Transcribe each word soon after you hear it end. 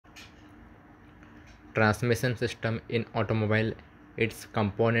Transmission system in automobile, its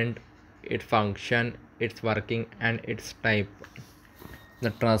component, its function, its working and its type. The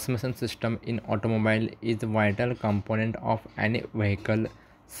transmission system in automobile is a vital component of any vehicle,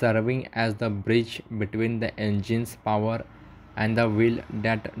 serving as the bridge between the engine's power and the wheel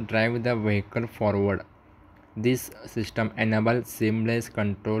that drive the vehicle forward. This system enables seamless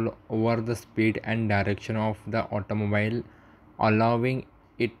control over the speed and direction of the automobile, allowing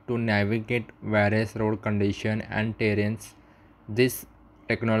it to navigate various road conditions and terrains. This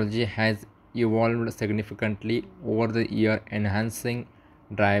technology has evolved significantly over the year, enhancing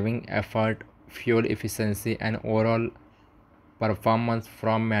driving effort, fuel efficiency, and overall performance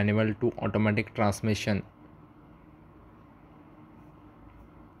from manual to automatic transmission.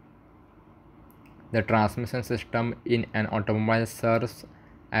 The transmission system in an automobile serves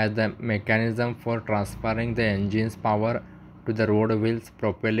as the mechanism for transferring the engine's power to the road wheels,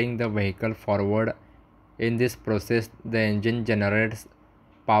 propelling the vehicle forward. In this process, the engine generates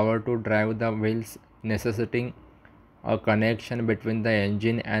power to drive the wheels, necessitating a connection between the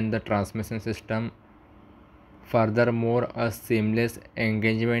engine and the transmission system. Furthermore, a seamless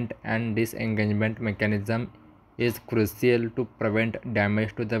engagement and disengagement mechanism is crucial to prevent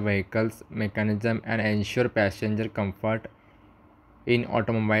damage to the vehicle's mechanism and ensure passenger comfort. In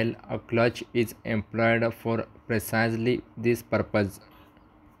automobile, a clutch is employed for precisely this purpose.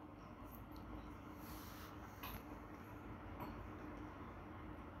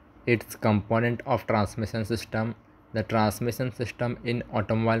 Its component of transmission system. The transmission system in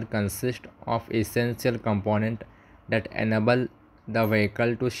automobile consists of essential components that enable the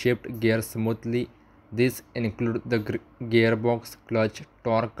vehicle to shift gears smoothly. These include the gearbox, clutch,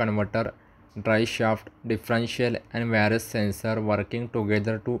 torque converter, drive shaft, differential, and various sensors working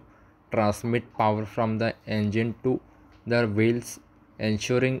together to transmit power from the engine to the wheels,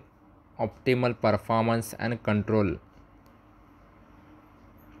 ensuring optimal performance and control.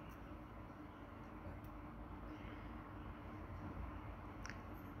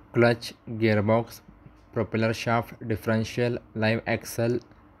 Clutch, gearbox, propeller shaft, differential, live axle.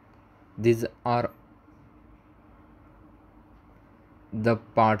 These are the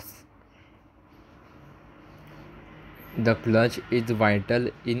parts. The clutch is vital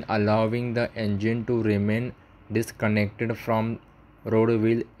in allowing the engine to remain disconnected from road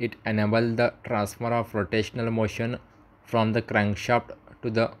wheel. It enables the transfer of rotational motion from the crankshaft to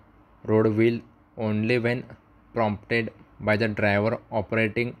the road wheel only when prompted by the driver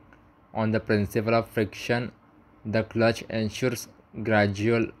operating on the principle of friction. The clutch ensures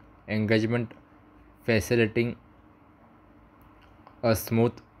gradual engagement, facilitating a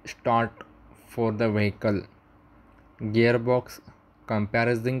smooth start for the vehicle. Gearbox,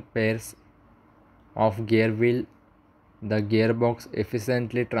 comparison pairs of gear wheel. The gearbox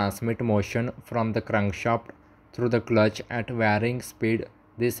efficiently transmit motion from the crankshaft through the clutch at varying speed.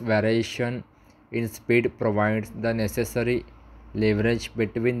 This variation in speed provides the necessary leverage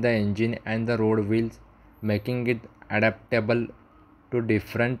between the engine and the road wheels, making it adaptable to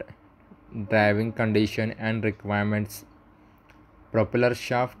different driving conditions and requirements. Propeller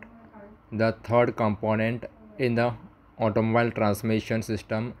shaft, the third component in the automobile transmission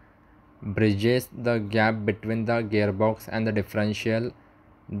system, bridges the gap between the gearbox and the differential.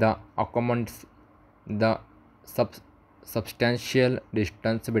 The accommodates the sub- substantial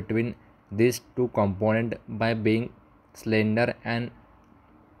distance between these two components by being slender and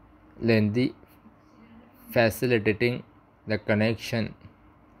lengthy, facilitating the connection.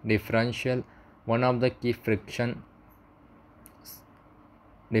 Differential, one of the key friction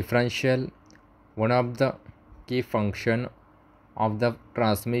differential, one of the key function of the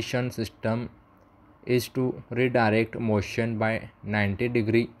transmission system is to redirect motion by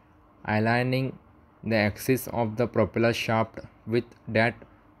 90-degree, aligning the axis of the propeller shaft with that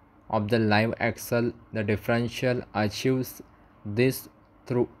of the live axle. The differential achieves this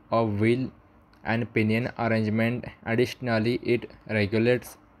through a wheel and pinion arrangement. Additionally, it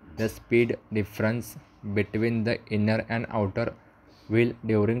regulates the speed difference between the inner and outer wheel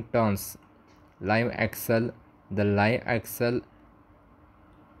during turns. Live axle, the live axle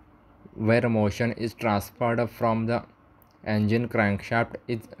where motion is transferred from the engine crankshaft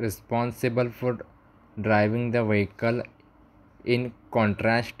is responsible for driving the vehicle. In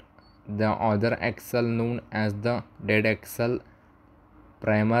contrast, the other axle known as the dead axle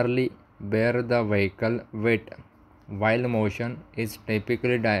primarily bear the vehicle weight, while motion is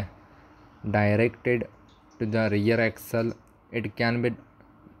typically directed to the rear axle. It can be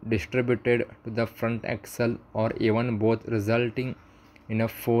distributed to the front axle or even both, resulting in a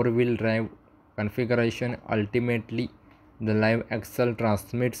four-wheel drive configuration. Ultimately, the live axle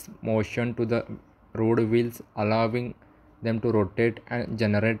transmits motion to the road wheels, allowing them to rotate and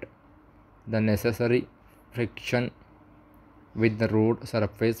generate the necessary friction with the road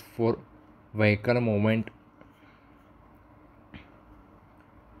surface for vehicle movement.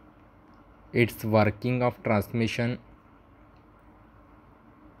 Its working of transmission.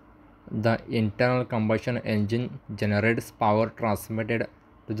 The internal combustion engine generates power transmitted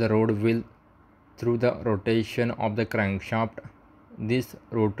to the road wheel through the rotation of the crankshaft. This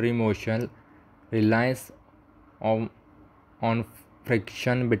rotary motion relies on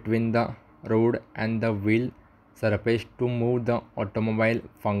friction between the road and the wheel surface to move the automobile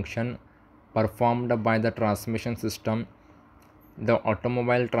function performed by the transmission system. The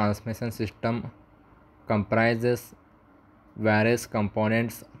automobile transmission system comprises various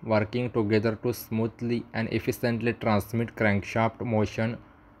components working together to smoothly and efficiently transmit crankshaft motion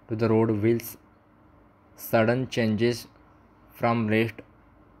to the road wheels. Sudden changes from rest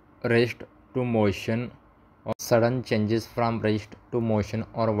to motion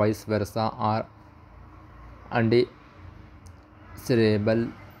or vice versa are undesirable,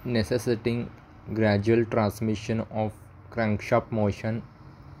 necessitating gradual transmission of crankshaft motion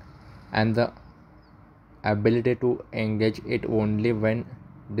and the ability to engage it only when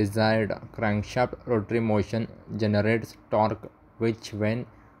desired. Crankshaft rotary motion generates torque, which, when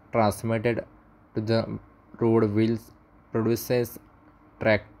transmitted to the road wheels, produces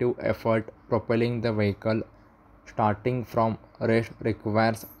tractive effort. Propelling the vehicle starting from rest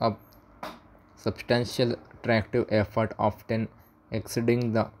requires a substantial tractive effort, often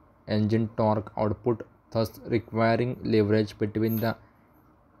exceeding the engine torque output, thus requiring leverage between the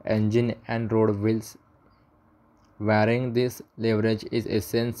engine and road wheels. Varying this leverage is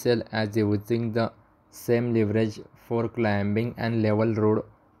essential, as using the same leverage for climbing and level road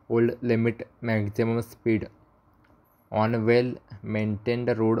would limit maximum speed. On well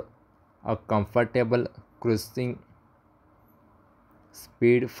maintained road, a comfortable cruising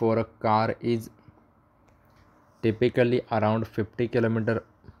speed for a car is typically around 50 km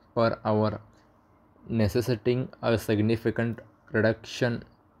per hour, necessitating a significant reduction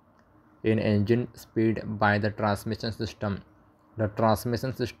in engine speed by the transmission system. The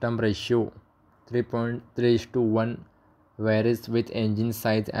transmission system ratio 3.3:1 varies with engine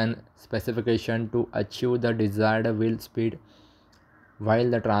size and specification to achieve the desired wheel speed, while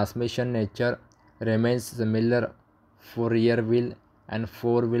the transmission nature remains similar for rear wheel and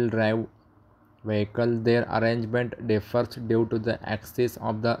four wheel drive vehicles. Their arrangement differs due to the axis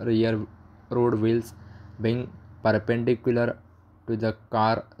of the rear road wheels being perpendicular to the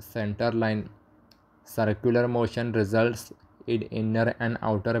car center line. Circular motion results in inner and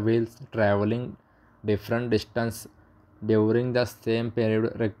outer wheels traveling different distance during the same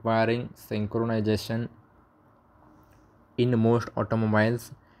period, requiring synchronization. In most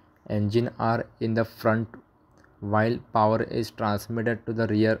automobiles, engines are in the front while power is transmitted to the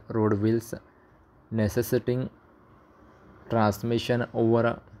rear road wheels, necessitating transmission over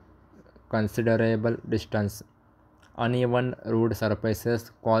a considerable distance. Uneven road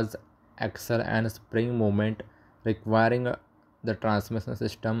surfaces cause axle and spring movement, requiring the transmission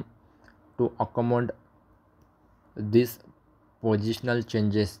system to accommodate these positional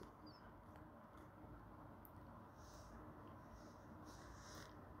changes.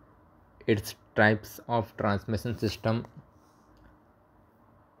 Its types of transmission system: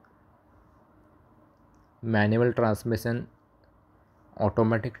 manual transmission,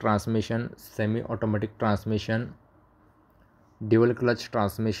 automatic transmission, semi-automatic transmission, dual clutch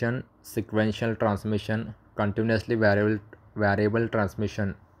transmission, sequential transmission, continuously variable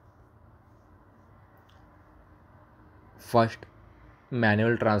transmission. First,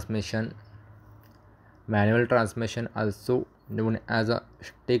 manual transmission. Manual transmission, also known as a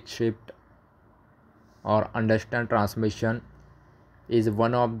stick shift or understand transmission, is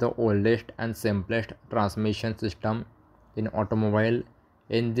one of the oldest and simplest transmission system in automobile.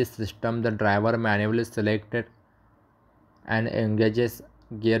 In this system, the driver manually selected and engages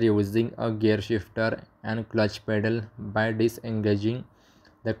gear using a gear shifter and clutch pedal. By disengaging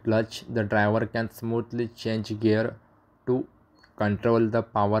the clutch, the driver can smoothly change gear to control the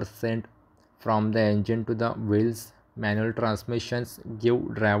power sent from the engine to the wheels. Manual transmissions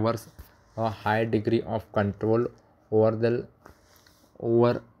give drivers a high degree of control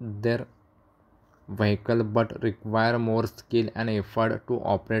over their vehicle, but require more skill and effort to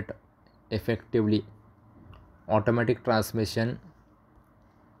operate effectively. Automatic transmission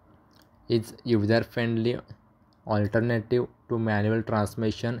is user-friendly alternative to manual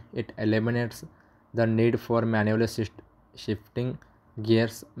transmission. It eliminates the need for manually shifting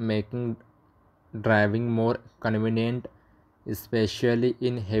gears, making driving more convenient, especially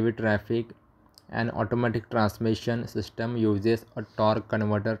in heavy traffic An automatic transmission system uses a torque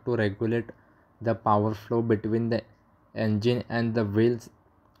converter to regulate the power flow between the engine and the wheels.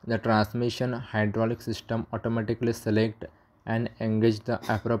 The transmission hydraulic system automatically select and engage the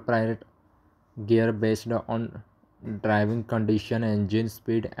appropriate gear based on driving condition, engine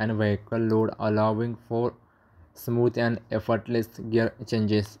speed, and vehicle load, allowing for smooth and effortless gear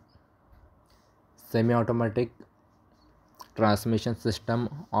changes. Semi-automatic transmission system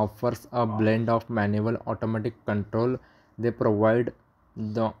offers a blend of manual automatic control. They provide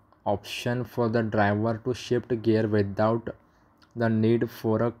the option for the driver to shift gear without the need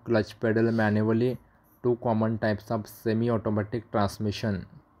for a clutch pedal manually. Two common types of semi-automatic transmission: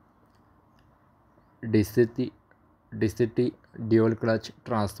 DCT, DCT dual clutch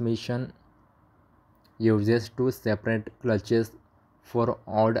transmission uses two separate clutches for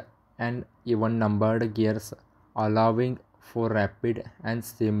odd and even numbered gears, allowing for rapid and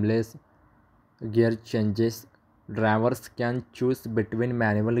seamless gear changes. Drivers can choose between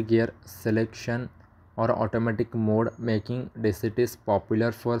manual gear selection or automatic mode, making DCTs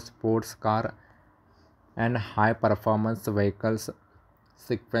popular for sports car and high performance vehicles.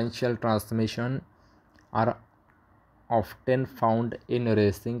 Sequential transmission are often found in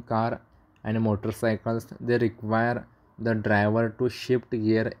racing car and motorcycles. They require the driver to shift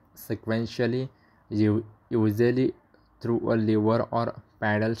gear sequentially, usually through a lever or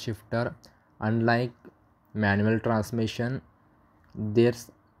paddle shifter. Unlike manual transmission,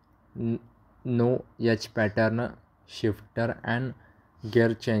 there's no H pattern shifter, and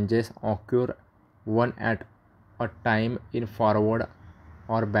gear changes occur one at a time in forward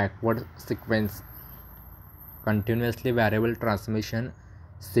or backward sequence. Continuously variable transmission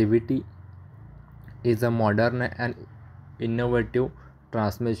 (CVT) is a modern and innovative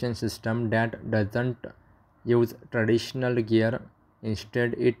transmission system that doesn't use traditional gear.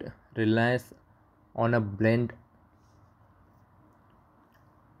 Instead, it relies on a blend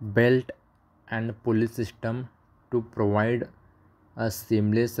belt and pulley system to provide a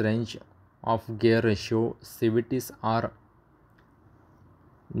seamless range of gear ratio. CVTs are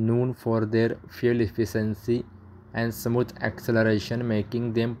known for their fuel efficiency and smooth acceleration,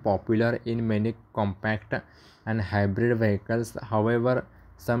 making them popular in many compact and hybrid vehicles. However,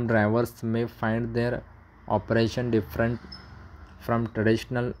 some drivers may find their operation different from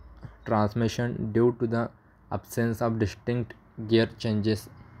traditional transmission due to the absence of distinct gear changes.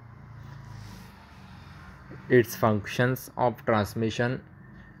 Its functions of transmission: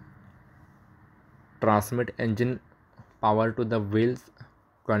 transmit engine power to the wheels,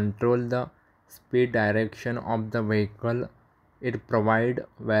 control the speed direction of the vehicle. It provides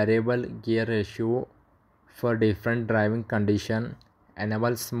variable gear ratio for different driving conditions,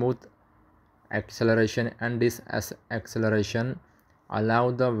 enable smooth acceleration and disacceleration,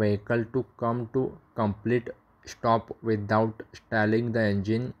 allow the vehicle to come to complete stop without stalling the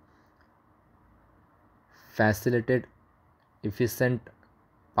engine, facilitate efficient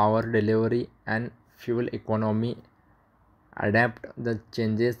power delivery and fuel economy, adapt the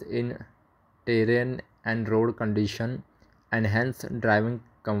changes in terrain and road condition, enhance driving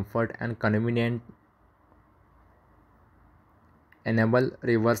comfort and convenience, enable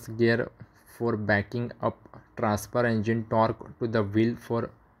reverse gear for backing up, transfer engine torque to the wheel for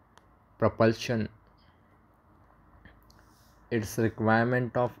propulsion. Its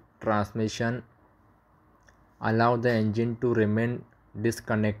requirement of transmission allow the engine to remain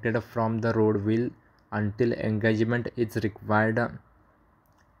disconnected from the road wheel until engagement is required,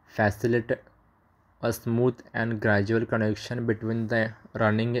 facilitate a smooth and gradual connection between the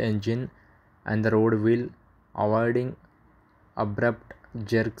running engine and the road wheel, avoiding abrupt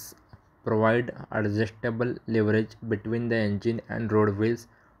jerks, provide adjustable leverage between the engine and road wheels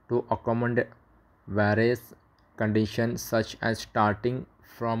to accommodate various conditions such as starting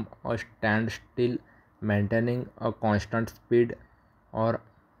from a standstill, maintaining a constant speed, or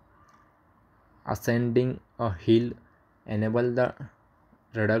ascending a hill, enable the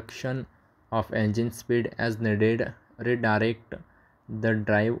reduction of engine speed as needed, redirect the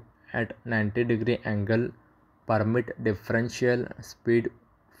drive at 90-degree angle, permit differential speed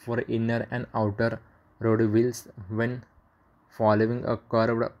for inner and outer road wheels when following a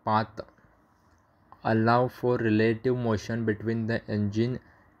curved path, allow for relative motion between the engine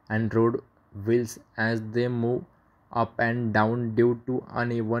and road wheels as they move up and down due to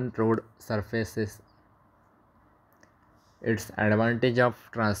uneven road surfaces. Its advantage of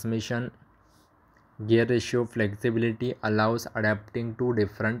transmission: gear ratio flexibility allows adapting to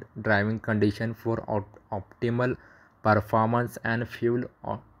different driving conditions for optimal performance and fuel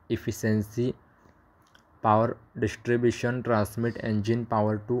efficiency. Power distribution: transmit engine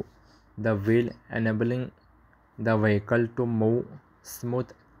power to the wheel, enabling the vehicle to move. Smooth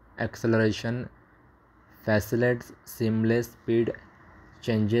acceleration facilitates seamless speed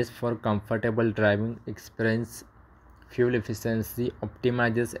changes for comfortable driving experience. Fuel efficiency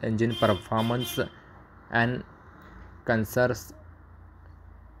optimizes engine performance and conserves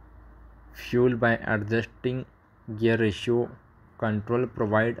fuel by adjusting gear ratio. Control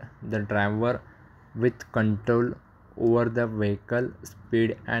provide the driver with control over the vehicle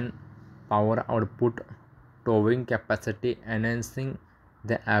speed and power output. Towing capacity enhancing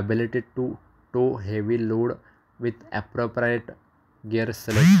the ability to tow heavy load with appropriate gear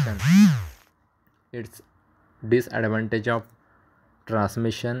selection. Its disadvantage of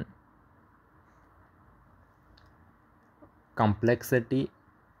transmission complexity.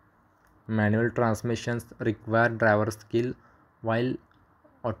 Manual transmissions require driver skill, while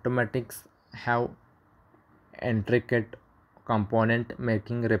automatics have intricate component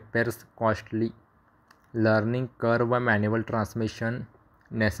making repairs costly. Learning curve by manual transmission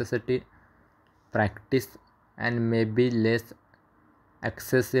necessity practice and may be less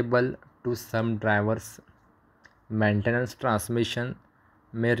accessible to some drivers. Maintenance transmission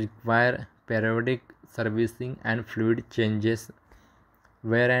may require periodic servicing and fluid changes.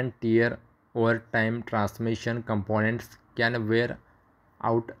 Wear and tear over time, transmission components can wear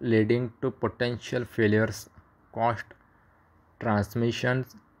out, leading to potential failures. Cost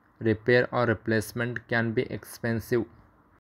transmissions repair or replacement can be expensive.